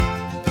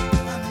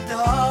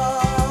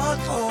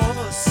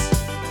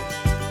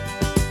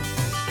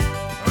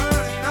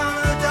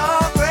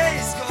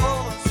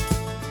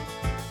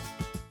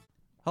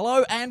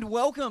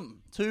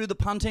welcome to the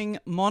punting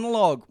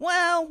monologue.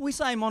 Well, we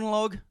say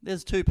monologue.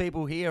 There's two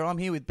people here. I'm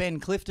here with Ben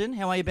Clifton.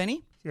 How are you,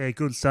 Benny? Yeah,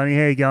 good, Sonny.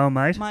 How you going,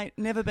 mate? Mate,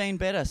 never been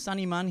better.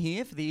 Sonny Munn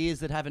here for the ears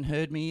that haven't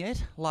heard me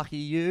yet. Lucky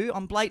you.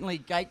 I'm blatantly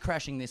gate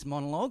crashing this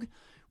monologue,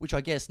 which I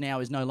guess now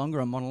is no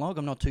longer a monologue.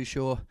 I'm not too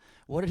sure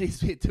what it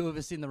is with two of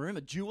us in the room.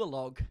 A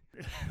duologue.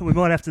 We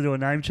might have to do a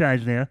name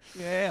change now.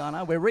 Yeah, I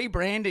know. We're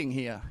rebranding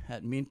here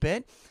at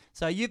Mintbet.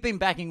 So you've been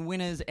backing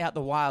winners out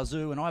the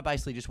wazoo, and I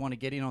basically just want to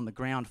get in on the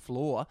ground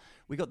floor.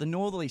 We got the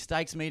Northerly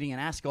Stakes meeting in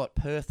Ascot,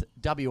 Perth,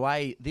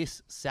 WA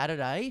this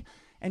Saturday.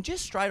 And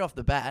just straight off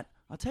the bat,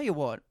 I'll tell you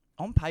what,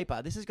 on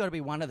paper, this has got to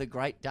be one of the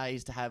great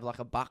days to have like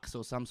a bucks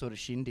or some sort of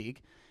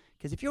shindig.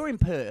 Because if you're in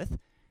Perth,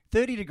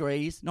 30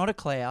 degrees, not a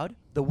cloud,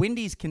 the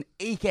Windies can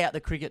eke out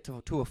the cricket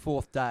to a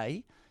fourth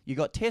day. You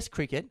got Test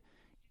cricket,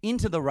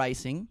 into the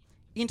racing,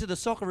 into the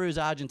Socceroos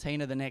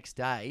Argentina the next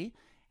day,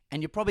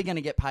 and you're probably going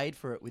to get paid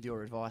for it with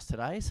your advice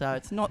today. So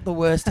it's not the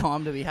worst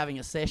time to be having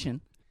a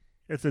session.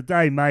 It's a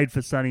day made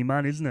for Sonny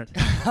Munn, isn't it?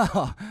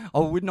 I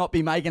would not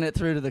be making it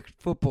through to the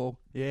football.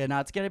 Yeah, no,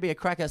 it's going to be a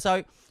cracker.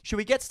 So should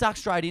we get stuck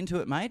straight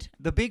into it, mate?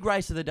 The big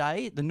race of the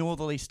day, the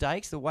Northerly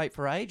Stakes, the weight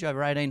for age,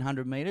 over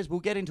 1,800 metres. We'll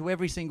get into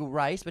every single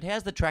race, but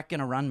how's the track going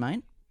to run,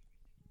 mate?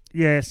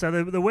 Yeah,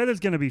 so the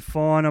weather's going to be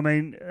fine. I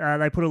mean,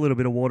 they put a little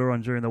bit of water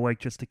on during the week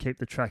just to keep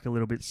the track a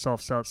little bit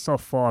soft. So it's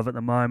soft 5 at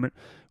the moment.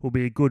 Will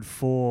be a good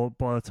 4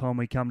 by the time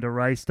we come to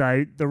race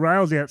day. The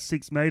rail's out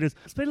 6 metres.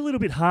 It's been a little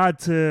bit hard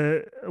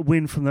to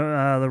win from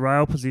the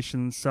rail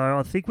position. So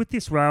I think with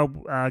this rail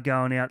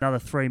going out another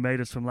 3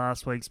 metres from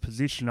last week's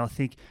position, I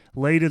think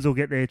leaders will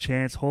get their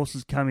chance.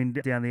 Horses coming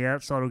down the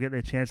outside will get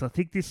their chance. I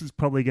think this is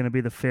probably going to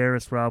be the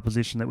fairest rail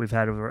position that we've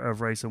had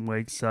of recent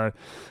weeks. So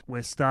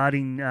we're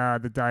starting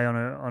the day on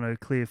a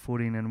clear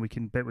footing, and we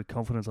can bet with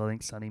confidence, I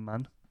think, Sonny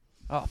Munn.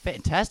 Oh,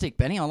 fantastic,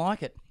 Benny. I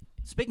like it.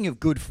 Speaking of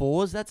good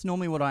 4s, that's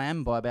normally what I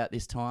am by about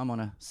this time on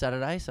a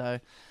Saturday, so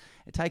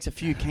it takes a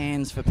few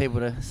cans for people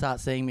to start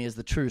seeing me as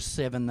the true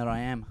 7 that I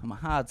am. I'm a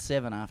hard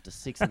 7 after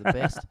 6 of the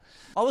best.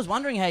 I was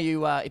wondering how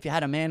you, if you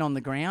had a man on the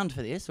ground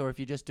for this, or if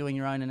you're just doing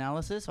your own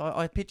analysis.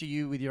 I picture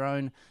you with your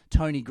own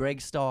Tony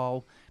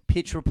Gregg-style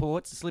pitch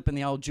reports, slipping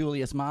the old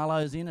Julius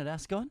Marlowe's in at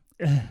Ascot.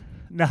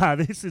 No,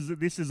 this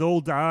is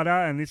all data,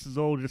 and this is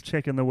all just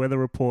checking the weather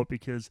report,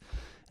 because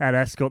at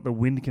Ascot the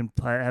wind can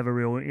have a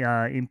real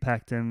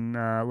impact, and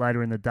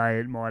later in the day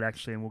it might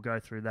actually, and we'll go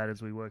through that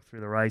as we work through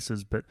the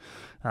races, but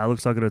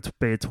looks like it'll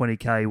be a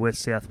 20k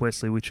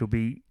west-southwesterly, which will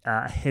be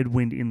a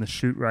headwind in the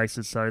shoot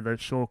races, so the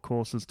short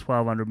courses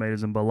 1,200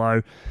 metres and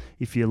below,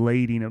 if you're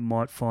leading, it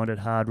might find it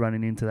hard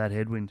running into that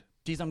headwind.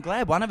 Geez, I'm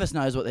glad one of us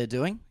knows what they're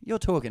doing. You're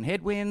talking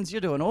headwinds,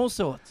 you're doing all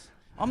sorts.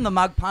 I'm the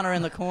mug punter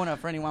in the corner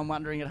for anyone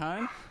wondering at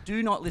home.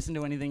 Do not listen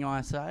to anything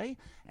I say,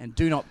 and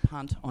do not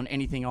punt on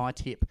anything I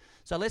tip.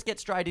 So let's get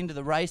straight into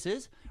the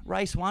races.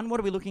 Race 1, what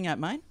are we looking at,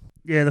 mate?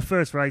 Yeah, the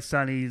first race,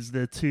 Sonny, is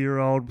the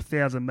 2-year-old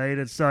 1,000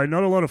 metres. So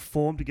not a lot of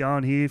form to go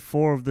on here.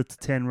 4 of the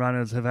 10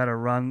 runners have had a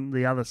run.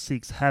 The other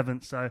 6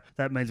 haven't. So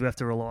that means we have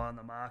to rely on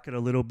the market a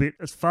little bit.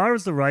 As far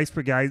as the race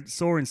brigade,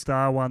 Soaring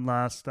Star won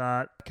last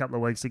start a couple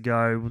of weeks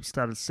ago. We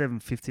started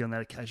 750 on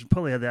that occasion.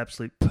 Probably had the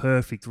absolute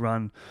perfect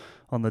run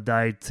on the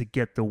day to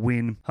get the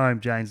win.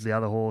 Home Jane's the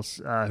other horse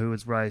who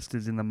was raced,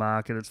 is in the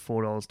market. It's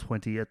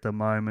 $4.20 at the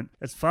moment.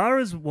 As far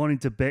as wanting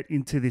to bet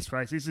into this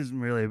race, this isn't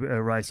really a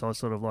race I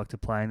sort of like to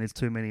play, and there's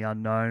too many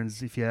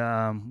unknowns. If you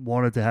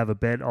wanted to have a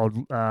bet,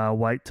 I'd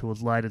wait till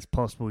as late as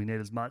possible. You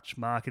need as much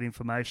market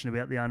information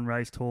about the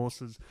unraced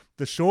horses.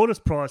 The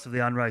shortest price of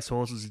the unraced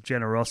horses is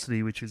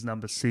Generosity, which is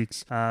number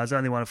 6. There's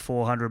only won a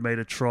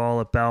 400-metre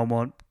trial at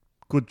Belmont.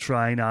 Good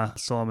trainer,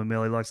 Simon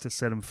Millie likes to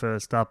set him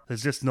first up.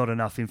 There's just not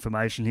enough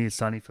information here,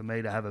 Sonny, for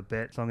me to have a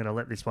bet. So I'm going to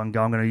let this one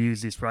go. I'm going to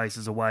use this race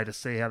as a way to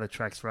see how the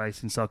track's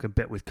racing, so I can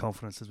bet with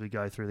confidence as we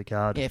go through the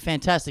card. Yeah,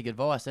 fantastic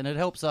advice. And it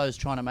helps those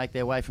trying to make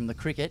their way from the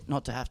cricket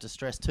not to have to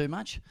stress too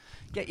much.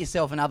 Get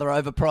yourself another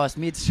overpriced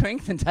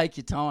mid-strength and take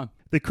your time.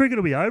 The cricket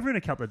will be over in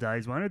a couple of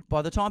days, won't it?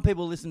 By the time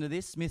people listen to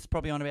this, Smith's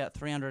probably on about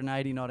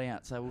 380 not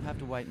out, so we'll have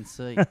to wait and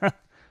see.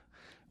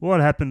 What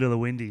happened to the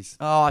Windies?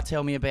 Oh,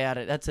 tell me about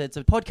it. It's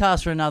a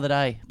podcast for another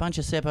day. Bunch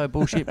of Seppo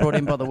bullshit brought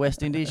in by the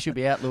West Indies should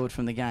be outlawed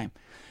from the game.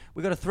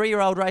 We've got a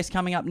 3-year-old race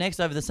coming up next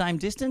over the same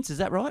distance. Is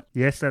that right?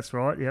 Yes, that's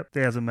right. Yep,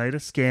 1,000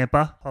 metres.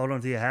 Scamper. Hold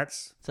on to your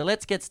hats. So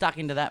let's get stuck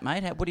into that,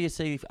 mate. What do you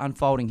see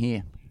unfolding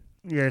here?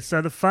 Yeah,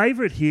 so the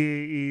favourite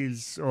here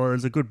is,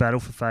 there's a good battle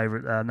for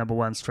favourite, number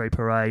 1 Street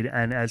Parade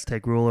and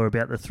Aztec Ruler,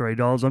 about the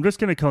 $3. I'm just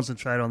going to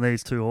concentrate on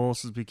these 2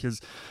 horses because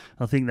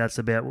I think that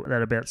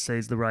about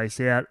sees the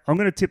race out. I'm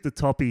going to tip the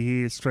toppy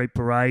here, Street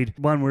Parade.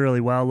 Won really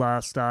well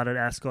last start at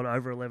Ascot,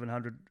 over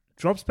 1,100.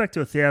 Drops back to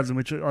 1,000,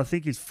 which I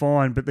think is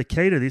fine, but the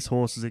key to this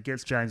horse is it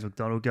gets James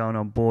McDonald going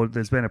on board.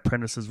 There's been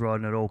apprentices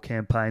riding it all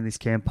campaign. This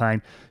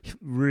campaign,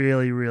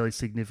 really, really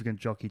significant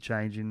jockey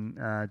change in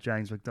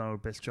James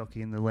McDonald, best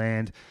jockey in the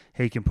land.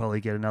 He can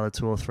probably get another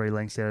 2 or 3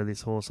 lengths out of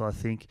this horse, I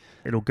think.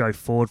 It'll go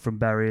forward from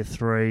barrier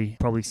 3,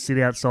 probably sit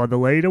outside the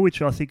leader,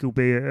 which I think will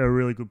be a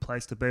really good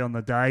place to be on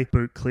the day.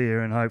 Boot clear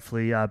and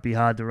hopefully be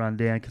hard to run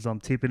down because I'm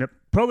tipping it.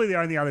 Probably the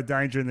only other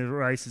danger in the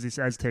race is this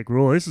Aztec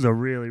Ruler. This is a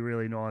really,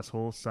 really nice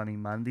horse, Sunny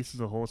Mun. This is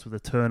a horse with a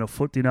turn of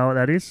foot. Do you know what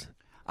that is?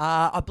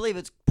 I believe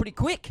it's pretty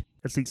quick.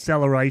 It's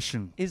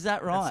acceleration. Is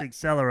that right? It's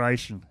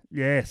acceleration.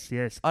 Yes.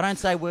 I don't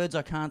say words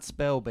I can't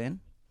spell, Ben.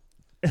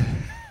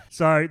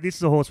 So this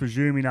is a horse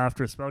resuming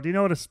after a spell. Do you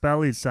know what a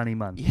spell is, Sunny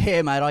Mun?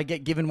 Yeah, mate. I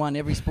get given one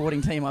every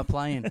sporting team I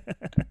play in.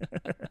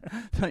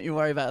 Don't you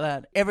worry about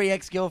that. Every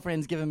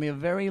ex-girlfriend's given me a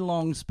very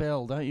long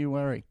spell. Don't you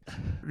worry.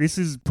 This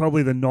is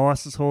probably the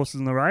nicest horse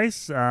in the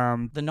race.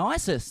 The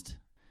nicest?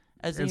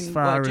 As in,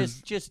 far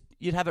just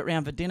you'd have it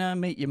round for dinner,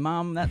 meet your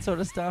mum, that sort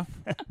of stuff.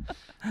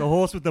 The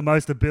horse with the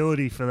most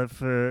ability for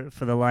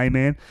the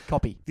layman.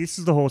 Copy. This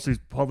is the horse who's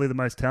probably the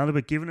most talented,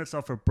 but given it's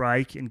off a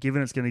break and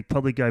given it's going to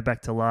probably go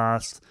back to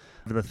last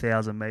for the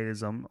 1,000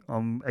 metres,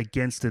 I'm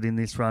against it in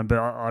this run. But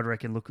I'd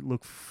reckon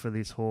look for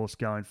this horse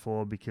going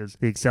forward because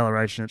the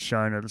acceleration it's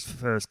shown at its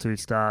first two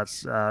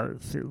starts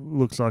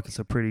looks like it's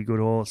a pretty good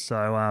horse.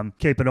 So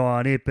keep an eye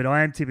on it. But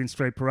I am tipping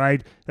Street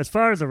Parade. As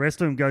far as the rest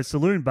of them go,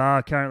 Saloon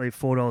Bar currently at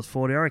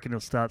 $4.40. I reckon it'll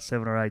start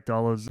 $7 or $8.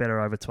 Better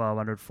over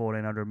 1,200,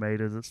 1,400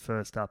 metres. It's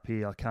first up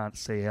here. I can't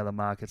see how the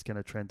market's going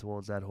to trend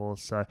towards that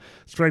horse. So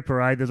Street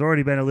Parade, there's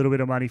already been a little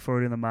bit of money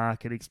for it in the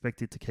market.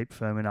 Expect it to keep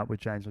firming up with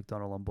James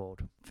McDonald on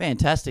board.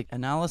 Fantastic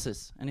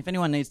analysis. And if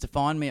anyone needs to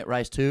find me at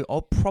race 2,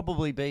 I'll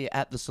probably be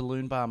at the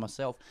Saloon Bar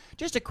myself.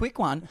 Just a quick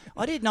one.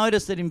 I did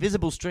notice that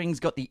Invisible Strings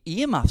got the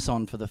earmuffs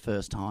on for the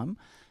first time.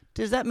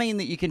 Does that mean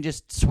that you can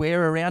just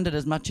swear around it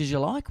as much as you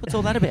like? What's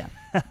all that about?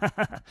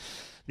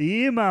 The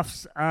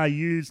earmuffs are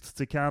used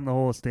to calm the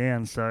horse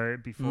down, so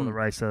before the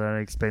race they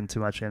don't expend too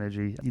much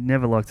energy. You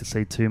never like to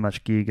see too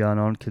much gear going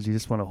on because you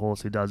just want a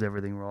horse who does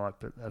everything right,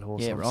 but that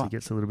horse obviously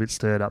gets a little bit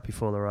stirred up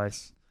before the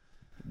race.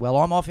 Well,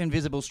 I'm off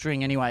Invisible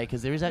String anyway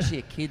because there is actually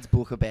a kid's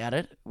book about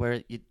it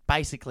where it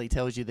basically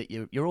tells you that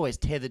you're always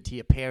tethered to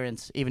your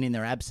parents even in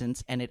their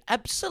absence, and it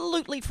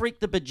absolutely freaked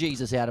the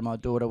bejesus out of my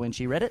daughter when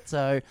she read it,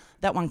 so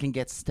that one can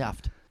get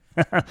stuffed.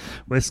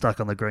 We're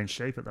stuck on the green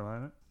sheep at the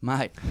moment.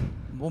 Mate,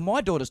 well,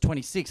 my daughter's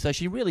 26, so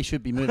she really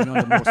should be moving on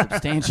to more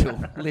substantial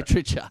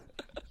literature.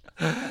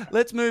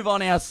 Let's move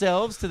on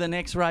ourselves to the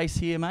next race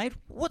here, mate.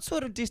 What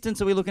sort of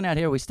distance are we looking at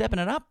here? Are we stepping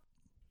it up?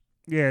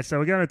 Yeah, so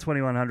we're going to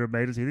 2,100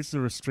 metres here. This is a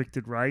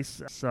restricted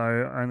race,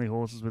 so only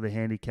horses with a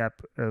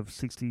handicap of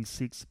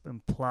 66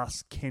 and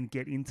plus can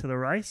get into the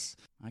race.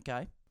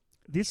 Okay.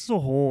 This is a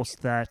horse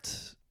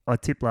that I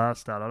tipped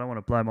last start. I don't want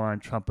to blow my own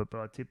trumpet,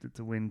 but I tipped it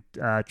to win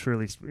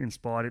Truly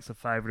Inspired. It's a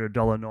favourite at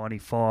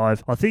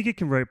 $1.95. I think it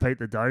can repeat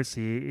the dose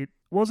here. It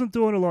wasn't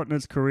doing a lot in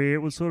its career.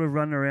 It was sort of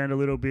running around a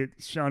little bit,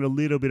 showing a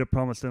little bit of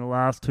promise. And the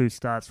last two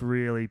starts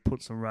really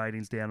put some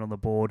ratings down on the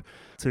board.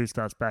 Two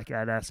starts back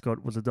at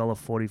Ascot was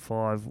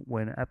 $1.45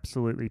 when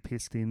absolutely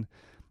pissed in.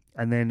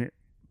 And then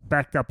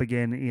backed up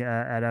again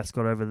at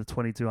Ascot over the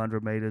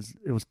 2,200 metres.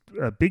 It was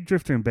a big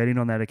drifter in betting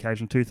on that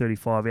occasion,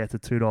 $2.35 out to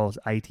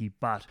 $2.80,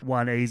 but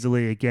won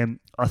easily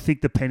again. I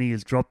think the penny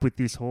has dropped with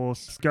this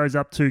horse. It goes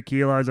up 2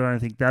 kilos. I don't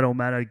think that'll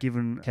matter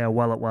given how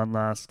well it won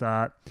last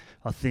start.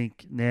 I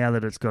think now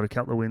that it's got a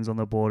couple of wins on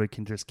the board, it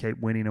can just keep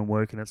winning and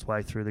working its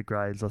way through the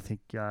grades. I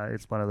think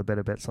it's one of the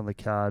better bets on the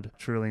card.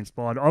 Truly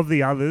Inspired. Of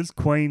the others,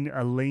 Queen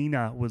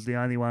Alina was the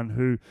only one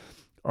who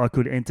I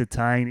could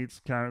entertain. It's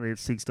currently at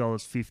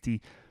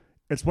 $6.50.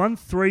 It's won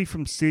 3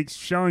 from 6,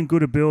 showing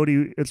good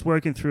ability. It's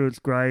working through its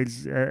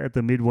grades at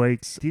the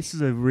midweeks. This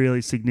is a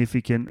really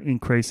significant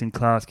increase in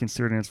class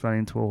considering it's run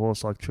into a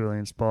horse like Truly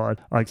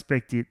Inspired. I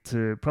expect it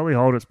to probably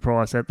hold its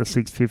price at the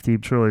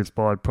 $6.50. Truly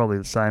Inspired, probably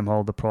the same,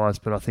 hold the price,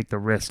 but I think the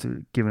rest,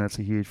 given it's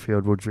a huge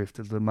field, will drift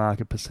as the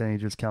market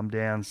percentages come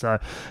down. So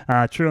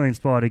Truly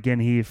Inspired again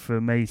here for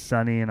me,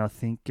 Sonny, and I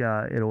think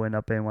it'll end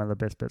up being one of the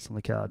best bets on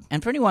the card.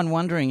 And for anyone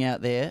wondering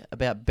out there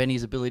about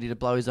Benny's ability to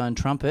blow his own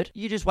trumpet,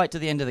 you just wait to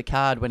the end of the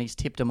card when he's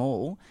tipped them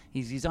all.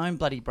 He's his own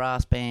bloody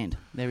brass band.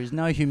 There is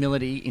no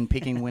humility in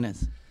picking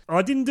winners.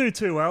 I didn't do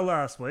too well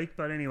last week,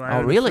 but anyway.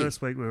 Oh, really? The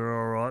first week we were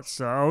all right.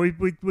 So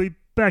we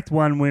backed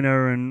one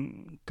winner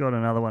and got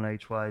another one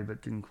each way,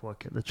 but didn't quite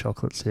get the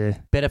chocolates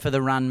here. Better for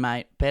the run,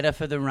 mate. Better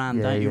for the run.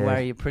 Yeah, Don't you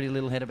worry your pretty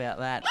little head about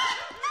that.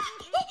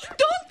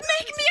 Don't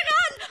make me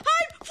run!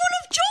 I'm full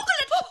of chocolate!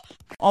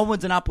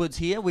 Onwards and upwards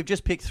here. We've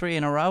just picked 3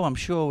 in a row. I'm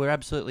sure we've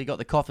absolutely got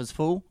the coffers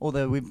full,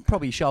 although we've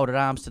probably shouldered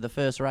arms to the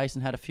first race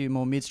and had a few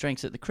more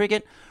mid-strengths at the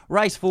cricket.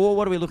 Race 4,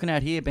 what are we looking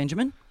at here,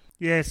 Benjamin?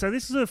 Yeah, so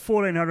this is a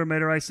 1,400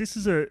 metre race. This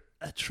is a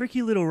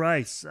tricky little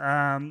race.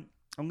 I'm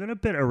going to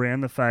bet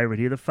around the favourite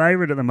here. The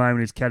favourite at the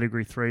moment is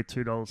Category 3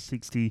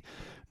 $2.60.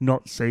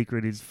 Not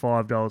Secret is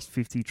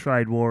 $5.50.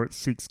 Trade War at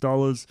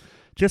 $6.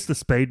 Just the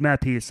speed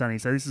map here, Sonny.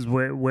 So this is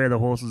where the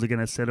horses are going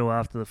to settle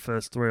after the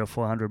first 300 or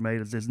 400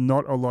 metres. There's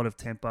not a lot of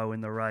tempo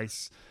in the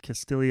race.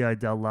 Castillo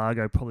del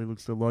Lago probably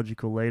looks the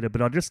logical leader,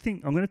 but I just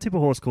think I'm going to tip a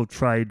horse called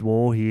Trade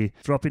War here.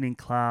 Dropping in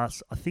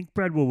class. I think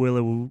Brad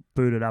Willer will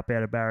boot it up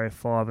out of barrier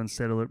 5 and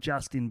settle it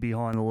just in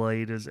behind the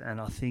leaders,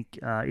 and I think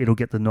it'll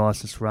get the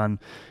nicest run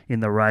in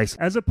the race,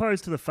 as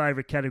opposed to the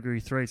favourite Category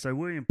 3. So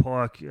William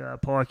Pike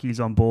is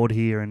on board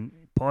here, and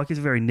Pike is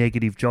a very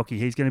negative jockey.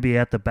 He's going to be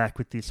out the back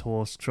with this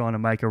horse trying to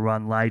make a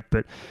run late,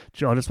 but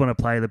I just want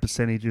to play the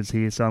percentages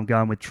here, so I'm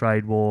going with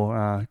Trade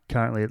War,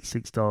 currently at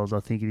 $6. I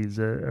think it is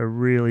a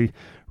really,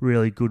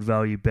 really good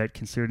value bet,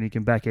 considering you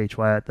can back each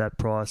way at that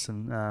price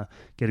and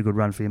get a good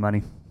run for your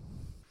money.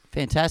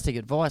 Fantastic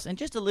advice. And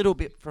just a little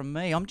bit from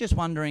me, I'm just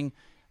wondering,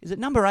 is it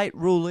number 8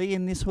 Rulee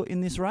in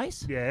this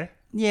race? Yeah.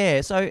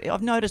 Yeah, so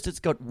I've noticed it's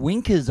got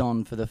winkers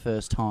on for the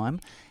first time.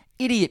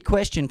 Idiot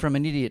question from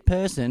an idiot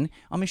person.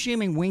 I'm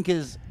assuming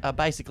winkers are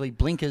basically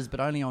blinkers, but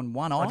only on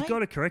one eye. I've got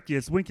to correct you.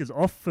 It's winkers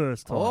off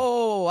first time.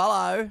 Oh,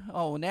 hello.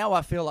 Oh, now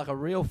I feel like a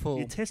real fool.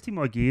 You're testing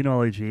my gear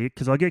knowledge here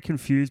because I get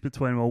confused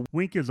between, well,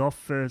 winkers off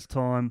first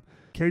time,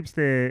 keeps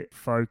their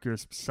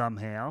focus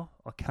somehow.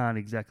 I can't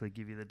exactly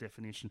give you the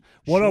definition.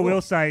 What I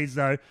will say is,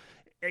 though,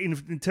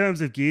 in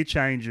terms of gear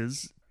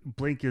changes,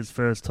 blinkers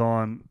first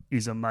time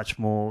is a much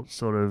more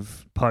sort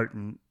of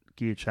potent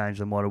gear change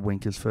than what a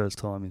winkers first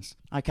time is.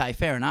 Okay,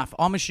 fair enough.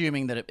 I'm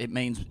assuming that it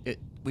means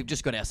we've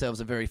just got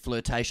ourselves a very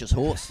flirtatious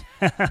horse,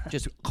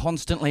 just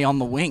constantly on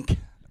the wink.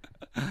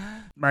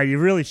 Mate, you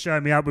really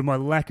showed me up with my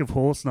lack of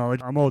horse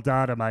knowledge. I'm all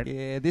data, mate.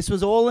 Yeah, this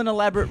was all an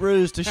elaborate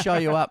ruse to show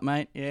you up,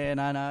 mate. Yeah,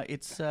 no.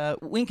 It's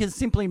winkers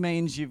simply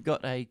means you've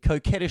got a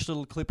coquettish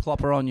little clip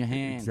clopper on your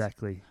hands.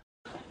 Exactly.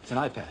 It's an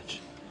eye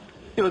patch.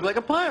 You look like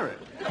a pirate.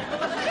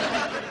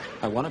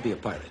 I want to be a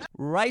pirate.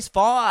 Race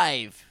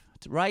 5.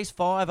 Race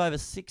 5 over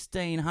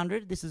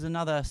 1,600. This is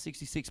another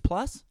 66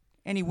 plus.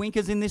 Any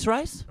winkers in this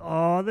race?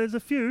 Oh, there's a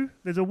few.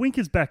 There's a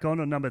winkers back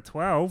on number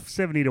 12,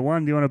 70 to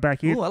 1. Do you want to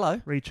back it? Oh,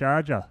 hello.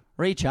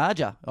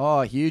 Recharger.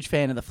 Oh, huge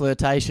fan of the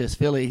flirtatious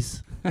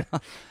fillies.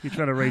 You're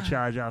trying to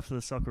recharge after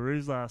the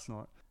Socceroos last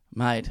night.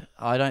 Mate,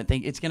 I don't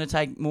think it's going to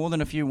take more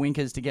than a few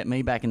winkers to get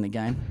me back in the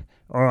game.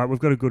 All right, we've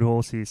got a good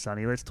horse here,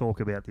 Sonny. Let's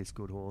talk about this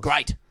good horse.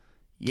 Great.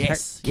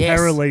 Yes.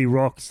 Carolee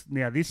Rocks.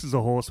 Now, this is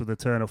a horse with a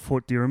turn of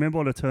foot. Do you remember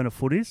what a turn of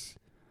foot is?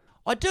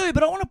 I do,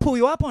 but I want to pull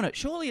you up on it.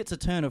 Surely it's a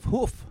turn of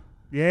hoof.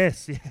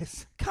 Yes.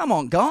 Come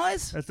on,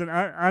 guys. That's an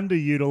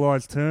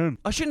underutilised term.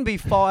 I shouldn't be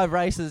 5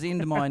 races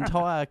into my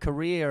entire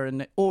career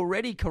and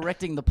already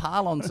correcting the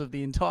parlance of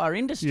the entire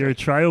industry. You're a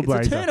trailblazer.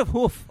 It's a turn of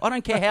hoof. I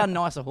don't care how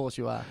nice a horse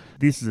you are.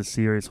 This is a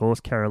serious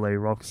horse,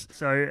 Carolee Rocks.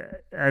 So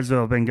as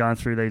I've been going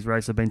through these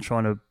races, I've been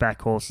trying to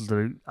back horses that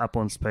are up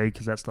on speed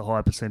because that's the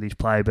high percentage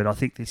play, but I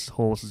think this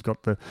horse has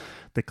got the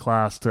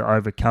class to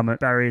overcome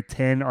it. Barrier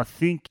 10, I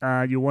think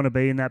you'll want to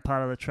be in that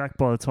part of the track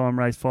by the time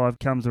race 5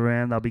 comes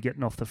around. They'll be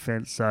getting off the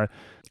fence. So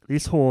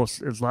this horse,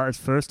 his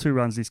first 2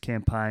 runs this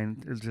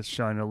campaign, has just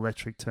shown an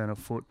electric turn of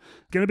foot.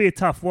 It's going to be a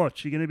tough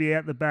watch. You're going to be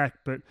out the back,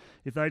 but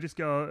if they just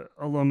go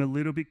along a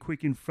little bit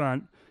quick in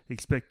front,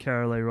 expect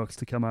Carolee Rocks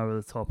to come over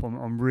the top.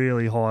 I'm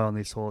really high on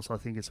this horse. I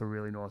think it's a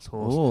really nice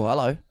horse. Oh,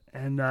 hello.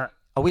 And are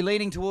we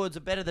leading towards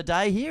a bet of the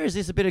day here? Is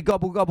this a bit of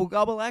gobble, gobble,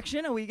 gobble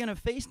action? Are we going to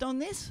feast on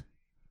this?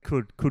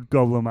 Could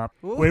gobble them up.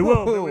 Ooh, we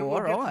will. We'll all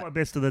get right. to my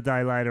best of the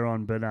day later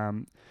on, but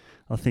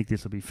I think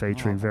this will be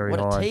featuring very what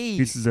high. A tease.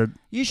 This is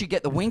You should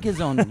get the winkers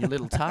on, you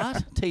little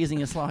tart,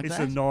 teasing us like It's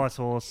that. a nice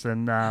horse,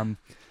 and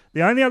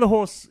the only other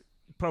horse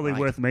probably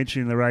worth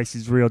mentioning in the race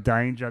is Real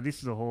Danger.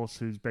 This is a horse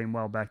who's been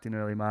well backed in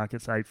early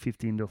markets,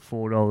 $8.50 into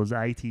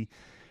 $4.80.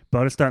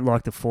 But I just don't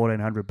like the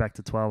 1,400 back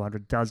to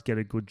 1,200. Does get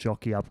a good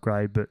jockey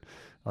upgrade, but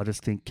I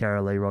just think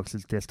Carolee Rocks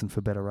is destined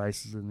for better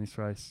races in this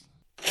race.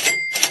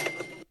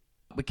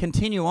 We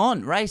continue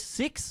on. Race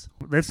 6.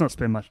 Let's not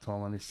spend much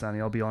time on this, Sonny.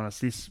 I'll be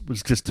honest. This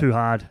was just too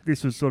hard.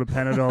 This was sort of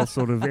Panadol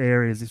sort of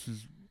areas.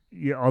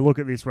 I look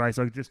at this race,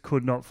 I just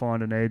could not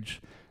find an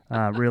edge.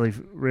 Really,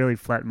 really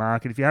flat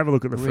market. If you have a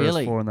look at the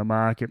first 4 in the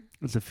market,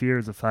 Zafira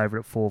is a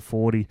favourite at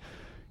 $4.40,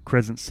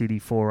 Crescent City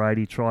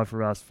 $4.80, Try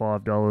for Us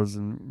 $5,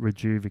 and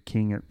Rejuva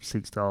King at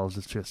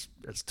 $6.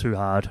 It's too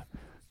hard.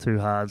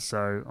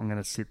 So I'm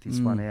going to sit this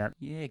one out.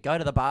 Yeah, go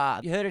to the bar.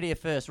 You heard it here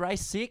first.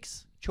 Race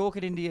 6. Chalk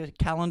it into your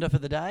calendar for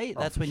the day.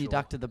 That's when you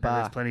duck to the bar. And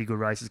there's plenty of good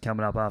races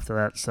coming up after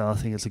that, so I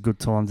think it's a good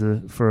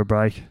time for a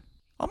break.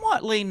 I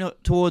might lean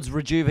towards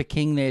Rejuva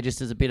King there just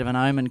as a bit of an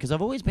omen because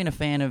I've always been a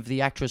fan of the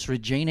actress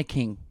Regina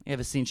King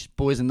ever since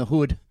Boys in the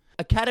Hood.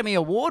 Academy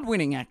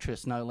Award-winning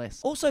actress, no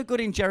less. Also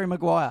good in Jerry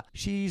Maguire.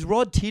 She's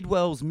Rod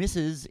Tidwell's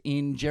missus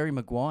in Jerry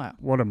Maguire.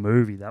 What a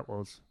movie that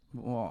was.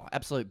 Oh,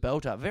 absolute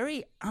belter.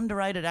 Very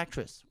underrated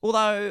actress.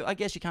 Although, I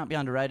guess you can't be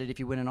underrated if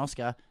you win an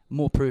Oscar.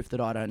 More proof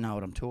that I don't know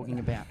what I'm talking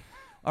about.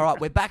 All right,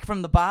 we're back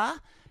from the bar.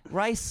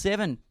 Race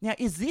 7. Now,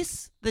 is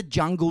this the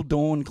Jungle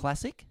Dawn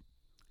Classic?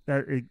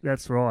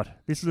 That's right.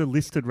 This is a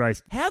listed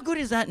race. How good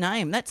is that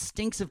name? That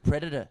stinks of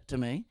Predator to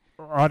me.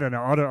 I don't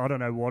know. I don't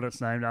know what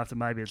it's named after.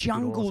 Maybe it's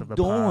Jungle the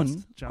Dawn.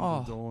 Dawn.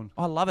 Jungle Dawn.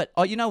 I love it.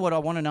 Oh, you know what I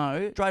want to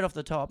know? Straight off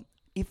the top,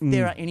 if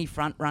there are any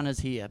front runners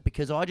here,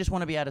 because I just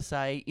want to be able to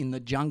say in the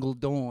Jungle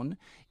Dawn,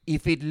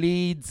 if it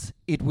leads,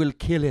 it will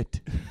kill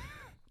it.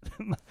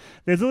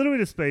 There's a little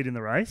bit of speed in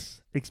the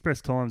race.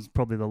 Express Time's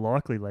probably the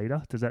likely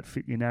leader. Does that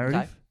fit your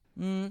narrative?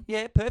 Okay.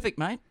 Yeah, perfect,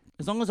 mate.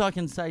 As long as I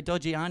can say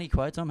dodgy Arnie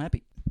quotes, I'm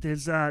happy.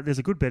 There's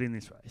a good bet in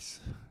this race.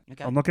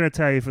 Okay. I'm not going to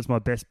tell you if it's my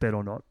best bet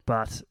or not,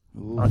 but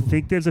I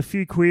think there's a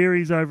few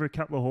queries over a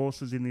couple of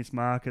horses in this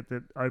market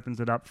that opens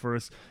it up for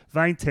us.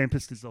 Vain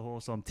Tempest is the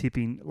horse I'm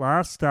tipping.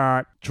 Last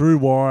start, drew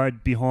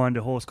wide behind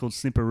a horse called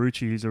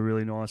Snipperucci, who's a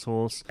really nice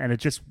horse, and it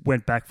just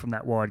went back from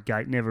that wide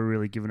gate, never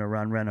really given a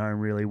run, ran home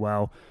really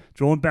well.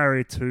 Drawn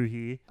barrier 2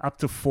 here, up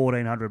to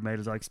 1,400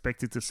 metres. I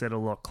expect it to settle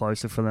a lot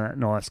closer for that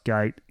nice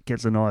gate.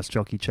 Gets a nice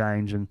jockey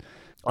change, and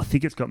I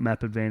think it's got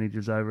map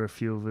advantages over a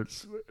few of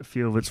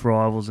its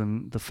rivals,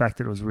 and the fact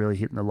that it was really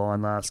hitting the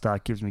line last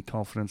start gives me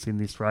confidence in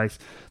this race.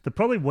 The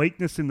probably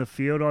weakness in the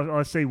field,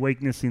 I see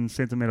weakness in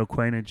Sentimental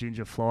Queen and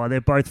Ginger Fly.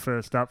 They're both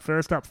first up.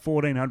 First up,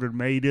 1,400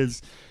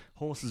 metres.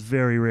 Horses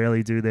very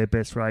rarely do their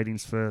best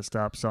ratings first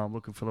up, so I'm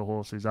looking for the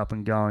horse who's up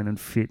and going and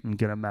fit and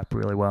going to map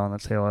really well, and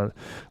that's how I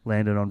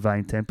landed on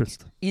Vain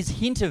Tempest. Is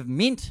Hint of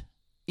Mint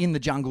in the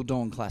Jungle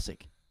Dawn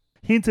Classic?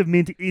 Hint of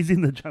Mint is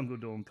in the Jungle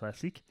Dawn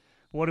Classic.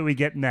 What are we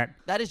getting at?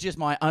 That is just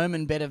my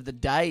omen bet of the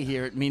day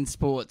here at Mint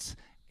Sports.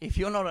 If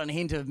you're not on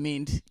Hint of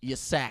Mint, you're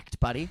sacked,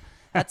 buddy.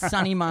 That's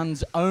Sonny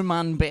Munn's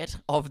omen bet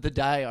of the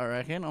day, I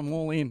reckon. I'm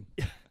all in.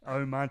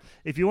 Oman.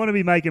 If you want to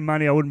be making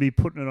money, I wouldn't be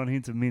putting it on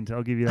Hint of Mint.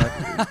 I'll give you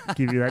that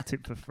give you that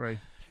tip for free.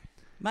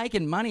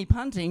 Making money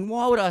punting?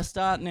 Why would I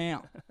start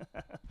now?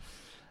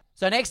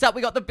 So next up,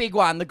 we got the big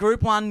one, the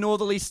Group 1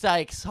 Northerly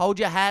Stakes. Hold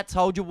your hats,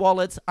 hold your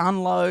wallets,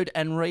 unload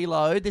and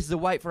reload. This is a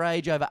weight for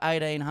age over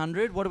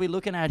 1,800. What are we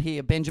looking at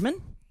here, Benjamin?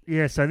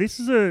 Yeah, so this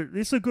is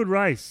a good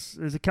race.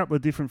 There's a couple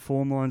of different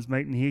form lines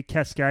meeting here.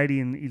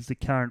 Cascadian is the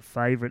current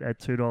favourite at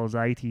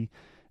 $2.80.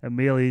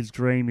 Amelia's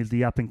Dream is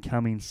the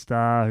up-and-coming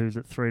star, who's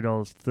at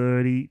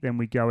 $3.30. Then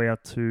we go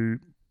out to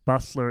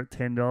Bustler at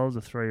 $10,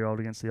 a 3-year-old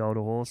against the older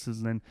horses.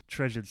 And then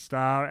Treasured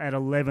Star at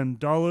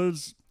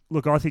 $11.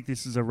 Look, I think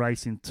this is a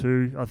race in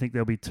two. I think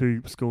there'll be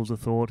two schools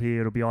of thought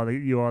here. It'll be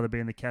either be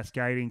in the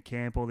Cascadian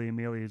camp or the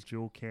Amelia's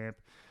Jewel camp.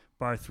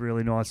 Both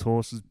really nice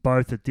horses,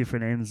 both at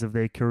different ends of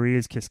their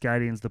careers.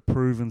 Cascadian's the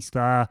proven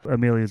star.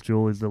 Amelia's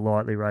Jewel is the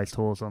lightly raced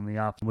horse on the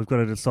up. We've got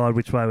to decide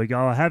which way we go.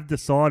 I have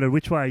decided.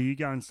 Which way are you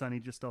going, Sonny,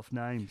 just off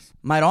names?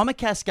 Mate, I'm a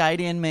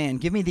Cascadian man.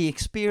 Give me the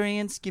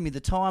experience, give me the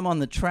time on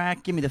the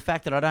track, give me the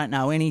fact that I don't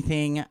know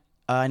anything.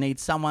 I need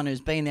someone who's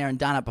been there and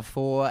done it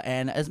before.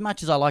 And as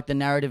much as I like the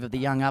narrative of the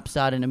young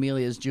upstart in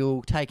Amelia's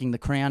Jewel taking the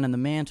crown and the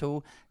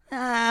mantle,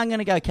 I'm going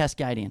to go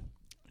Cascadian.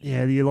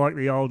 Yeah, you like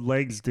the old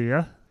legs, do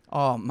you?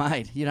 Oh,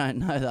 mate, you don't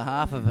know the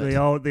half of it.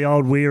 The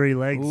old weary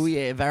legs. Oh,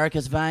 yeah,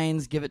 varicose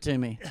veins, give it to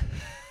me.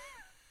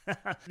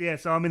 Yeah,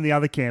 so I'm in the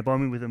other camp.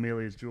 I'm in with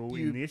Amelia's Jewel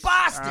in this.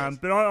 Bastard!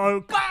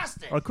 But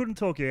Bastard! I couldn't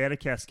talk you out of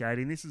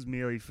Cascadian. This is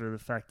merely for the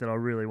fact that I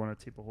really want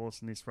to tip a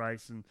horse in this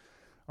race, and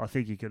I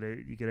think you could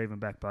even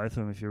back both of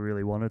them if you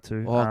really wanted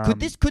to. Oh, could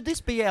this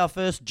be our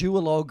first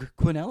duologue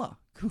Quinella?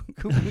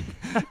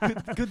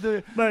 Could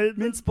the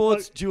Mint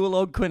Sports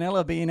duologue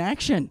Quinella be in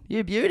action?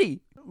 You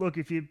beauty. Look,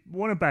 if you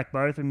want to back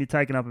both of them, you're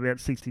taking up about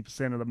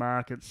 60% of the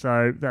market,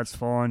 so that's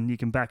fine. You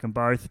can back them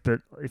both,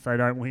 but if they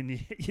don't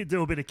win, you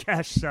do a bit of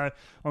cash. So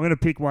I'm going to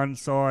pick one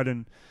side,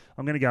 and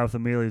I'm going to go with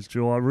Amelia's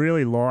Jewel. I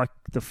really like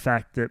the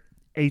fact that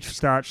each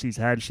start she's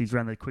had, she's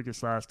run the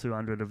quickest last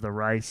 200 of the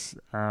race.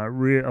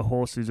 A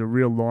horse who's a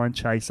real line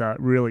chaser,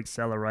 real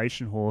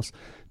acceleration horse.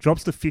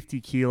 Drops to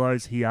 50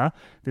 kilos here.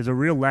 There's a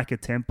real lack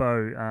of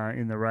tempo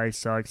in the race,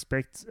 so I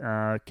expect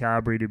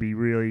Carberry to be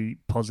really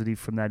positive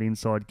from that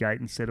inside gate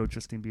and settle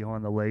just in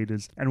behind the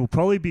leaders. And we'll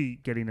probably be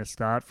getting a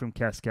start from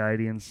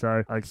Cascadian,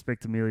 so I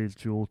expect Amelia's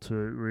Jewel to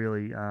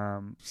really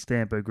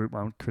stamp her Group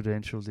 1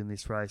 credentials in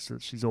this race.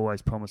 She's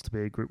always promised to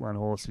be a Group 1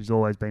 horse. She's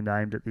always been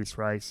aimed at this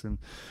race, and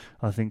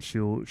I think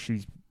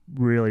she's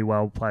really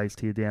well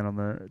placed here down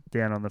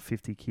on the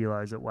 50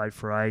 kilos at weight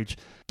for age.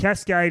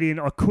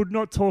 Cascadian, I could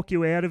not talk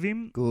you out of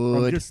him.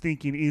 Good. I'm just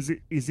thinking,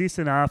 is this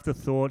an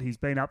afterthought? He's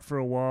been up for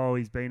a while.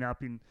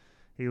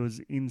 He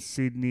was in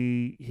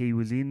Sydney. He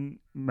was in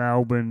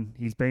Melbourne.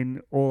 He's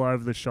been all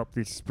over the shop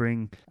this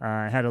spring.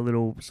 Had a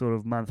little sort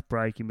of month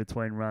break in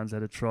between runs.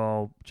 Had a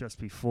trial just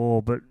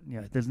before. But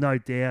there's no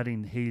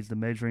doubting he's the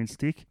measuring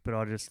stick. But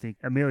I just think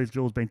Amelia's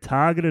Jewel's been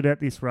targeted at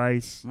this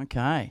race.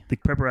 Okay. The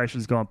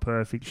preparation's gone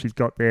perfect. She's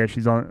got there.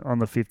 She's on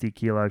the 50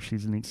 kilo.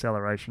 She's an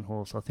acceleration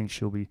horse. I think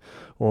she'll be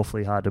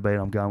awfully hard to beat.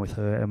 I'm going with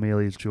her,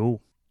 Amelia's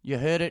Jewel. You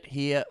heard it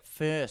here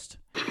first.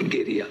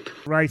 Giddy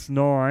up. Race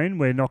 9,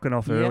 we're knocking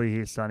off early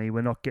here, Sonny.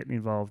 We're not getting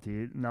involved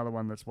here. Another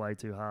one that's way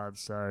too hard.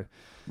 So,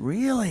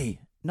 Really?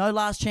 No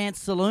Last Chance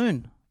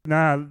Saloon?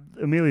 nah,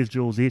 Amelia's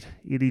Jewel's it.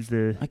 It is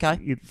the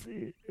Okay.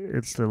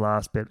 It's the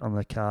last bet on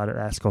the card at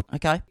Ascot.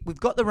 Okay, we've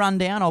got the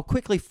rundown. I'll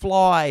quickly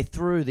fly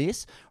through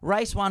this.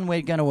 Race 1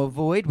 we're going to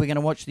avoid. We're going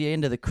to watch the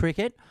end of the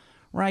cricket.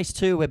 Race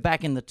 2, we're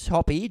back in the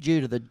toppy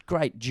due to the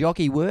great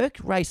jockey work.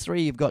 Race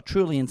 3, you've got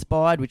Truly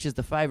Inspired, which is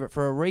the favourite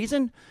for a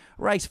reason.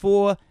 Race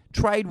 4,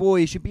 Trade War,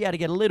 you should be able to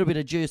get a little bit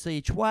of juice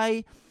each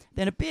way.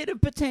 Then a bit of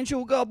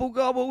potential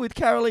gobble-gobble with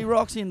Carolee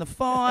Roxy in the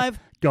 5.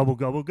 Gobble,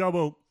 gobble,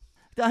 gobble.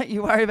 Don't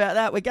you worry about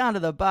that. We're going to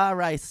the bar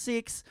race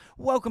 6.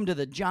 Welcome to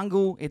the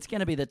jungle. It's going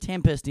to be the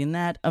Tempest in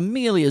that.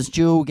 Amelia's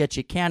Jewel gets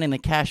you counting the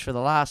cash for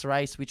the last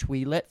race, which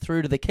we let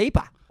through to the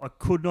keeper. I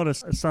could not have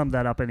summed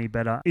that up any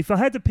better. If I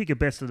had to pick a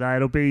best today,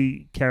 it'll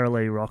be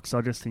Carolee Rocks. I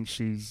just think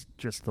she's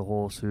just the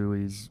horse who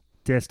is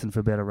destined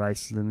for better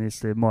races than this.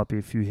 There might be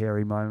a few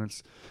hairy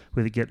moments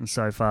with it getting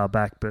so far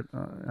back, but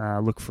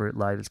look for it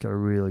late. It's got a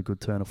really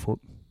good turn of foot.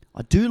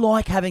 I do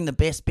like having the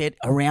best bet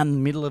around the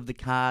middle of the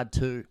card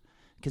too,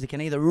 because it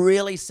can either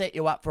really set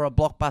you up for a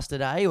blockbuster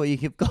day or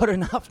you've got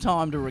enough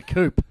time to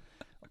recoup.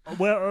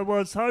 Well,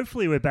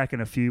 hopefully we're back in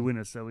a few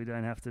winners, so we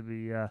don't have to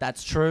be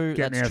That's true.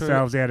 getting That's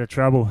ourselves out of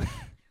trouble.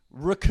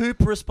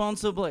 Recoup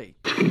responsibly.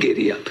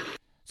 Giddy up.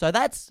 So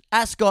that's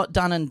Ascot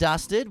done and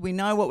dusted. We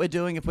know what we're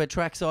doing if we're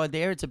trackside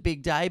there. It's a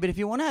big day. But if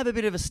you want to have a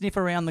bit of a sniff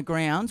around the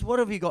grounds, what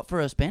have you got for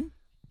us, Ben?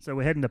 So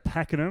we're heading to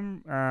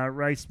Pakenham,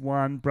 race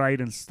 1,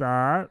 Braden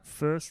Star.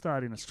 First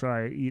start in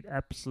Australia, it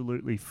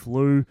absolutely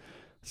flew.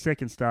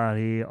 Second start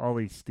here,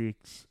 Ollie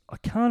Sticks. I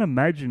can't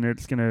imagine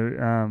it's going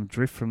to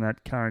drift from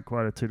that current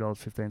quote of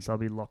 $2.15, so I'll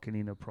be locking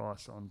in a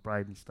price on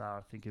Braden Star.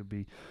 I think it'd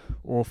be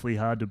awfully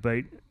hard to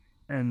beat.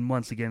 And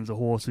once again, it's a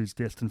horse who's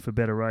destined for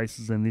better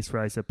races than this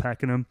race at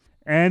Pakenham.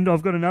 And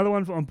I've got another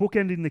one. I'm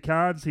bookending the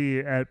cards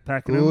here at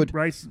Pakenham. Good.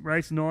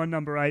 Race 9,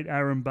 number 8,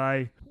 Arran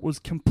Bay, was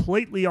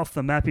completely off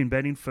the map in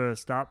betting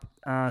first up.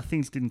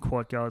 Things didn't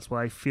quite go its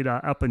way. Fitter,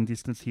 up in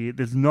distance here.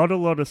 There's not a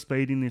lot of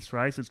speed in this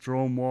race. It's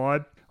drawn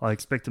wide. I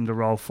expect them to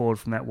roll forward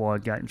from that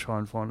wide gate and try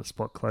and find a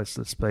spot close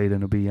to the speed,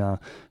 and it'll be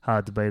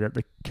hard to beat at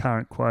the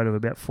current quote of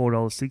about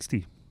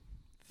 $4.60.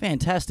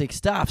 Fantastic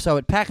stuff. So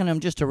at Pakenham,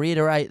 just to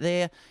reiterate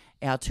there,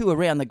 our 2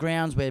 around the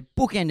grounds, we're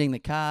bookending the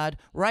card.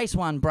 Race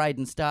 1,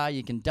 Braden Star,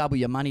 you can double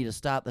your money to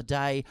start the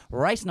day.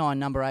 Race 9,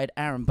 number 8,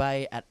 Arran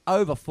Bay at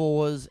over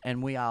 4s,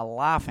 and we are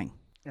laughing.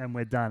 And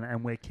we're done,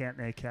 and we're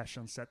counting our cash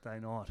on Saturday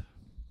night.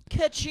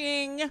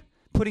 Ka-ching!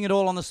 Putting it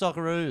all on the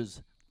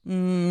Socceroos.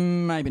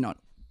 Maybe not.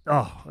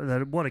 Oh,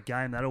 what a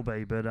game that'll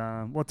be. But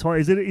what time?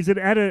 Is it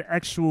at an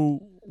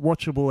actual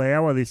watchable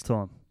hour this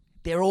time?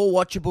 They're all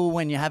watchable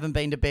when you haven't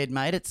been to bed,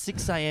 mate. It's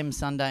 6 a.m.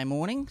 Sunday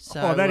morning.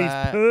 So, that is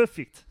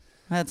perfect.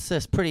 That's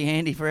just pretty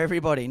handy for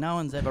everybody. No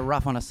one's ever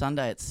rough on a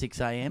Sunday at 6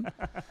 a.m.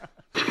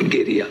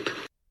 Giddy up.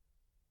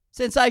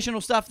 Sensational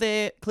stuff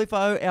there,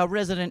 Cliffo, our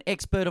resident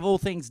expert of all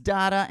things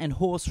data and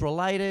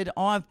horse-related.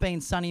 I've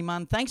been Sonny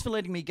Munn. Thanks for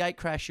letting me gate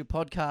crash your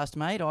podcast,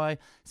 mate. I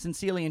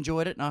sincerely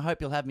enjoyed it, and I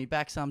hope you'll have me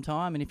back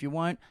sometime. And if you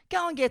won't,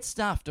 go and get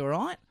stuffed, all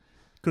right?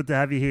 Good to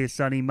have you here,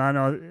 Sonny Munn.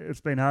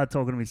 It's been hard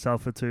talking to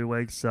myself for 2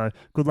 weeks, so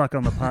good luck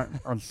on the punt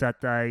on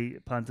Saturday,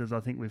 punters.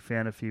 I think we've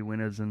found a few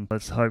winners, and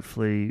let's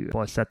hopefully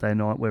by Saturday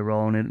night we're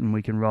rolling it and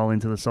we can roll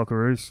into the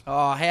Socceroos.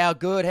 Oh, how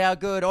good, how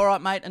good. All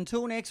right, mate,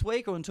 until next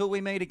week or until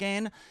we meet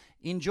again,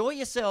 enjoy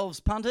yourselves,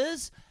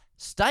 punters.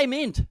 Stay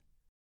mint.